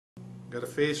Got a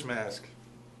face mask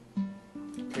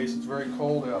in case it's very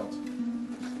cold out.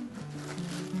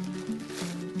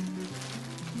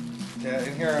 Yeah,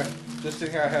 just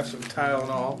in here I have some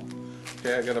Tylenol.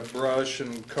 Okay, I got a brush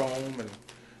and comb and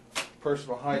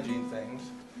personal hygiene things.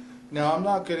 Now I'm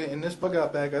not gonna, in this bug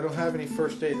out bag I don't have any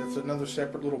first aid. That's another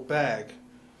separate little bag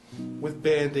with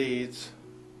band-aids,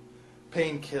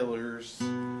 painkillers,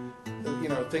 you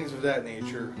know, things of that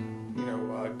nature. You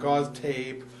know, gauze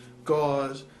tape,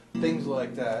 gauze, things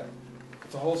like that.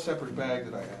 It's a whole separate bag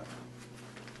that I have.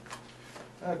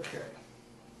 Okay.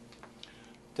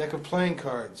 Deck of playing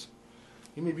cards.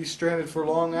 You may be stranded for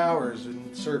long hours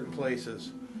in certain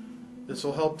places. This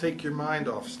will help take your mind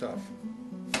off stuff.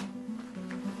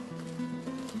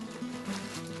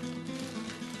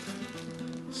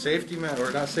 Safety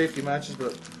or not safety matches,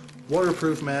 but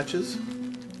waterproof matches.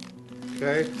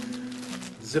 Okay.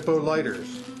 Zippo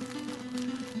lighters.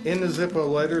 In the Zippo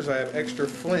lighters, I have extra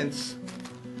flints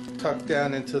tucked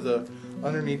down into the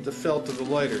underneath the felt of the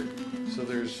lighter. So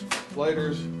there's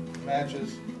lighters,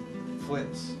 matches,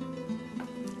 flints.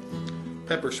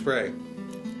 Pepper spray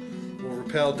will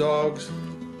repel dogs.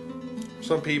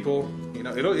 Some people, you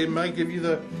know, it might give you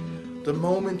the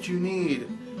moment you need.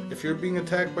 If you're being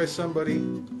attacked by somebody,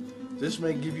 this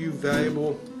may give you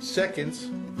valuable seconds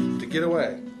to get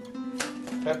away.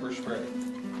 Pepper spray.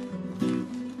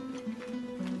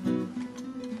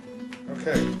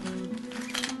 Okay.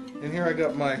 In here I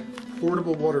got my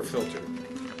portable water filter.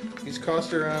 These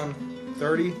cost around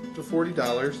 $30 to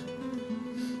 $40.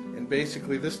 And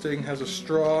basically this thing has a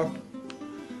straw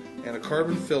and a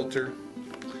carbon filter,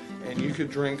 and you could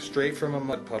drink straight from a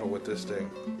mud puddle with this thing.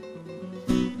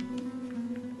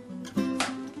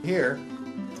 Here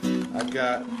I've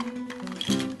got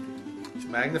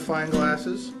magnifying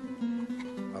glasses,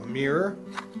 a mirror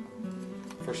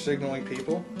for signaling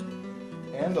people,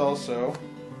 and also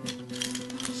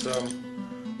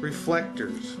some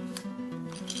reflectors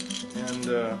and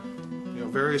you know,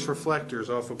 various reflectors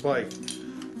off a bike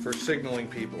for signaling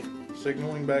people,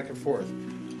 signaling back and forth.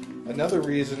 Another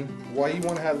reason why you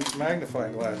want to have these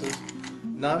magnifying glasses,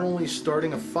 not only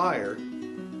starting a fire,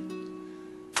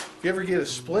 if you ever get a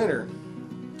splinter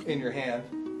in your hand,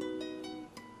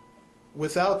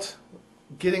 without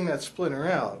getting that splinter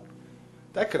out,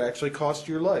 that could actually cost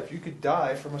you your life. You could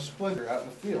die from a splinter out in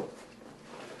the field.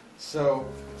 So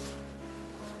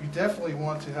you definitely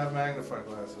want to have magnifying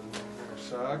glasses. Your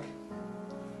sock,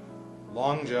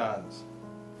 long johns.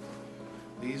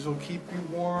 These will keep you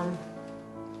warm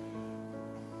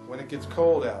when it gets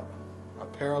cold out. A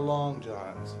pair of long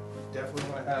johns. You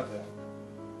definitely want to have that.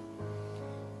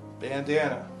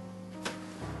 Bandana.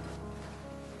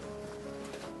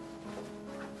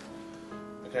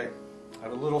 Okay, I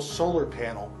have a little solar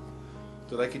panel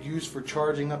that I could use for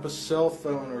charging up a cell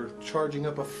phone or charging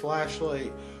up a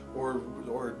flashlight or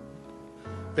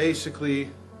basically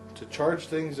to charge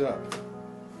things up.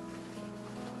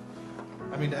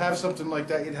 I mean, to have something like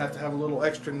that, you'd have to have a little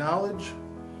extra knowledge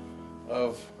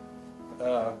of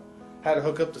how to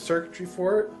hook up the circuitry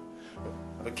for it.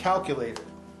 I have a calculator,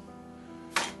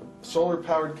 solar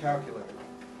powered calculator.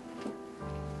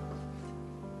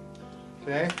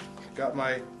 Okay, got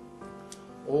my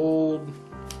old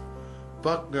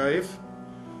buck knife.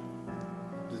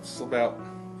 It's about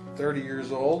 30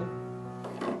 years old.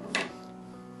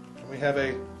 And we have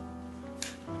a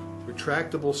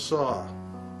retractable saw.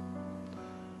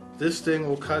 This thing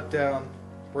will cut down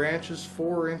branches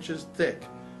 4 inches thick.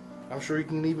 I'm sure you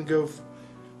can even go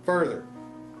further.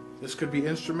 This could be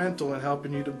instrumental in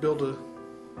helping you to build a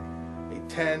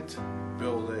tent,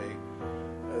 build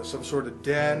some sort of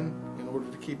den in order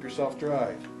to keep yourself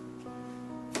dry.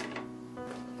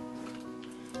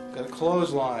 Got a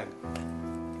clothesline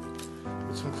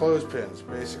with some clothespins.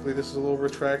 Basically, this is a little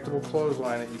retractable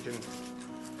clothesline that you can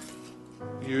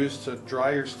use to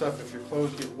dry your stuff if your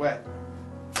clothes get wet.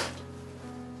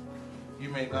 You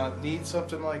may not need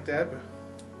something like that, but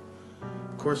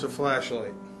of course a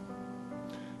flashlight,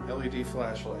 LED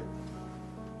flashlight.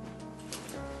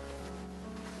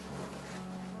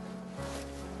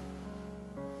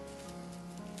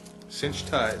 Cinch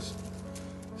ties.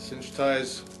 Cinch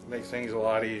ties make things a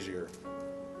lot easier.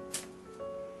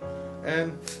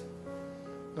 And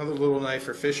another little knife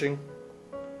for fishing,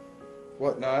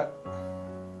 whatnot.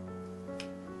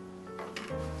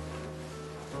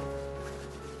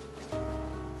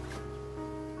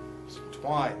 Some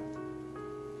twine,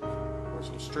 or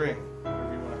some string,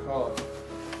 whatever you want to call it.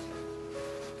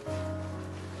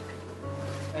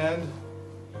 And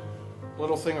a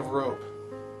little thing of rope.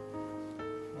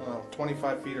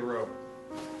 25 feet of rope.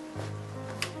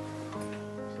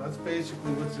 So that's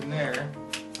basically what's in there.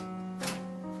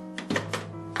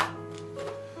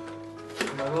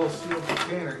 my little sealed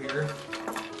container here.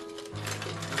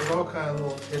 There's all kind of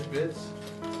little tidbits.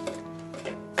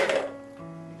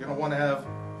 You're going to want to have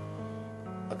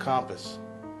a compass.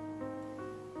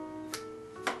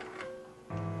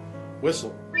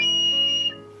 Whistle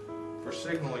for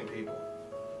signaling people.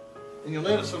 And you'll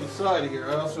notice on the side here,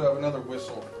 I also have another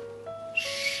whistle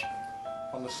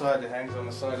on the side that hangs on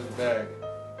the side of the bag.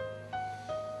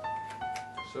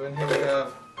 So in here we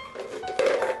have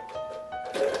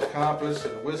the compass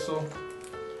and the whistle,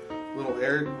 little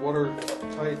air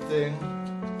watertight thing.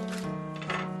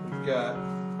 We've got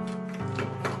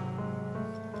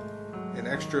an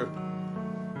extra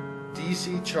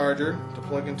DC charger to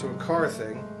plug into a car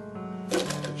thing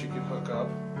that you can hook up.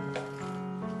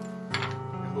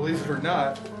 And believe it or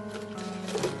not,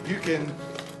 you can,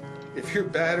 if your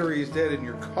battery is dead in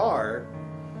your car,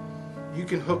 you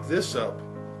can hook this up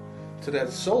to that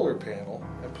solar panel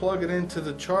and plug it into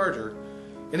the charger,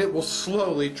 and it will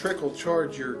slowly trickle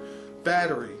charge your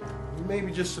battery,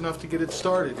 maybe just enough to get it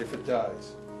started if it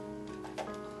dies.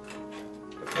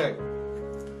 Okay,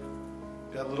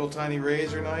 got a little tiny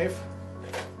razor knife.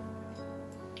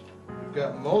 We've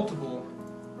got multiple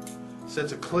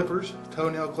sets of clippers,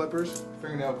 toenail clippers,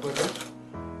 fingernail clippers.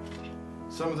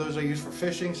 Some of those I use for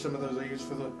fishing, some of those I use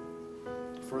for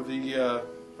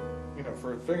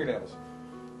fingernails.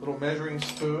 Little measuring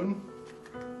spoon.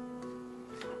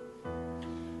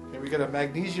 And we got a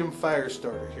magnesium fire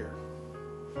starter here.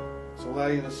 This will allow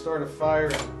you to start a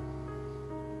fire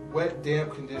in wet,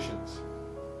 damp conditions.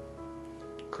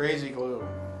 Crazy glue.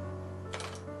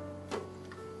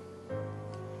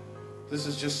 This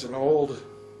is just an old,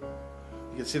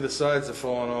 you can see the sides have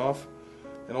fallen off,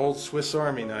 an old Swiss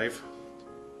Army knife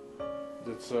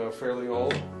that's fairly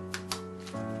old.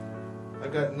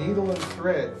 I've got needle and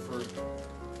thread for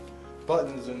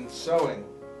buttons and sewing.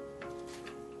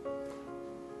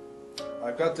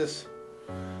 I've got this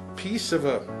piece of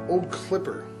a old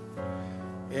clipper,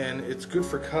 and it's good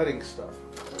for cutting stuff.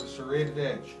 It's a serrated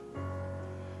edge.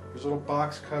 There's a little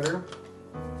box cutter.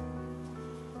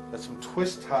 Got some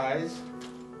twist ties.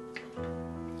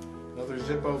 Another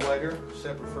Zippo lighter,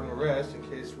 separate from the rest in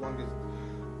case one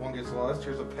gets lost.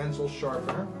 Here's a pencil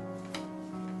sharpener.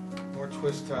 More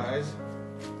twist ties.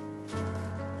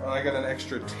 I got an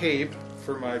extra tape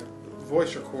for my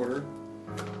voice recorder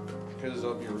because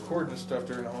I'll be recording stuff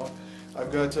during the haul.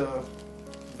 I've got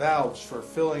valves for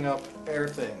filling up air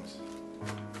things.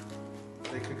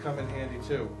 They could come in handy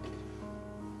too.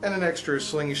 And an extra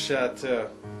slingshot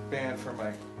band for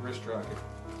my wrist rocket.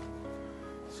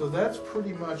 So that's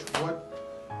pretty much what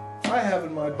I have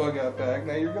in my bug out bag.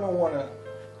 Now you're going to want to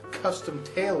custom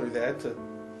tailor that to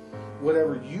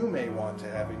whatever you may want to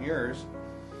have in yours.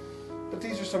 But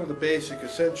these are some of the basic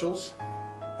essentials.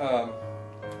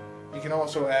 You can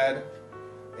also add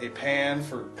a pan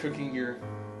for cooking or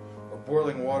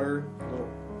boiling water,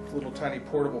 little tiny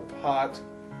portable pot,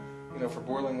 for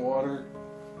boiling water.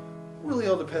 Really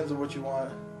all depends on what you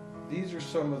want. These are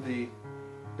some of the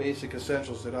basic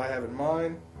essentials that I have in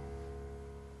mind,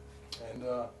 and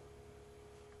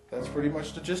that's pretty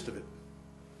much the gist of it.